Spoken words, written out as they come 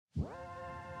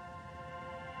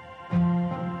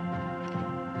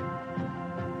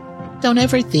Don't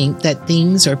ever think that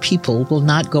things or people will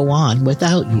not go on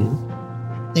without you.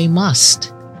 They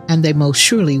must, and they most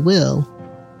surely will.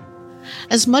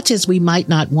 As much as we might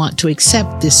not want to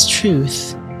accept this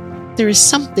truth, there is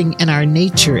something in our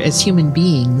nature as human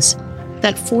beings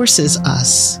that forces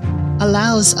us,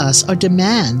 allows us, or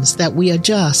demands that we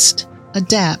adjust,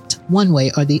 adapt one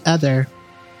way or the other.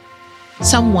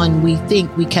 Someone we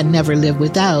think we can never live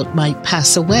without might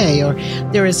pass away, or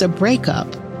there is a breakup.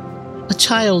 A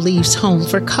child leaves home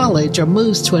for college or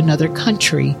moves to another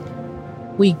country.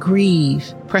 We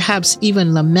grieve, perhaps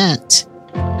even lament,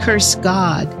 curse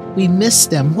God, we miss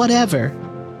them, whatever,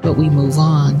 but we move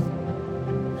on.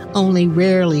 Only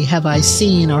rarely have I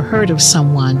seen or heard of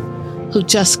someone who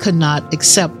just could not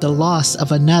accept the loss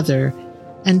of another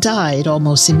and died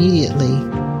almost immediately.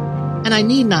 And I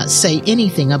need not say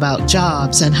anything about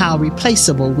jobs and how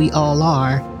replaceable we all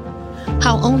are.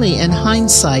 How only in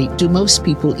hindsight do most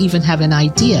people even have an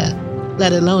idea,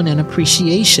 let alone an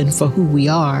appreciation for who we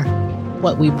are,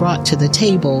 what we brought to the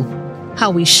table,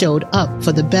 how we showed up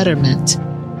for the betterment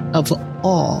of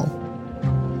all,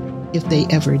 if they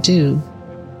ever do.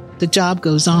 The job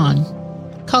goes on,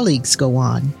 colleagues go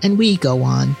on, and we go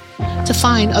on to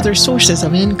find other sources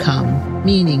of income,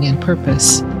 meaning, and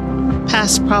purpose.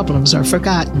 Past problems are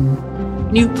forgotten.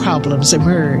 New problems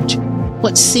emerge.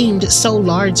 What seemed so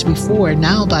large before,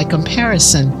 now by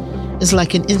comparison, is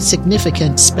like an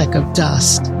insignificant speck of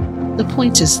dust. The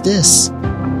point is this: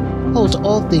 hold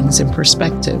all things in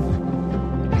perspective.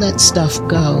 Let stuff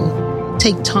go.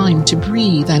 Take time to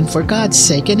breathe, and for God's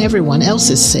sake and everyone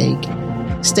else's sake,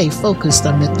 stay focused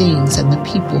on the things and the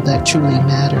people that truly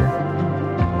matter.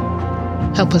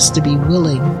 Help us to be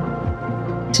willing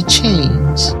to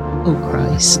change, O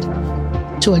Christ,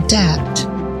 to adapt,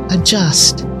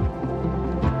 adjust,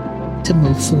 to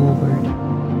move forward.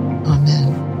 Amen.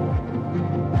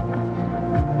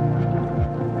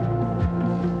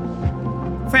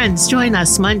 Friends, join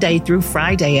us Monday through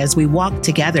Friday as we walk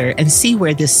together and see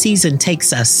where this season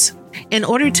takes us. In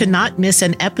order to not miss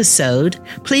an episode,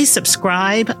 please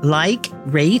subscribe, like,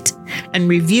 rate, and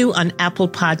review on Apple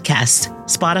Podcasts,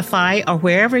 Spotify, or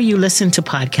wherever you listen to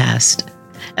podcasts.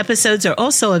 Episodes are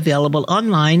also available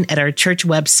online at our church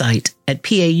website at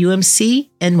paumcnyc.org.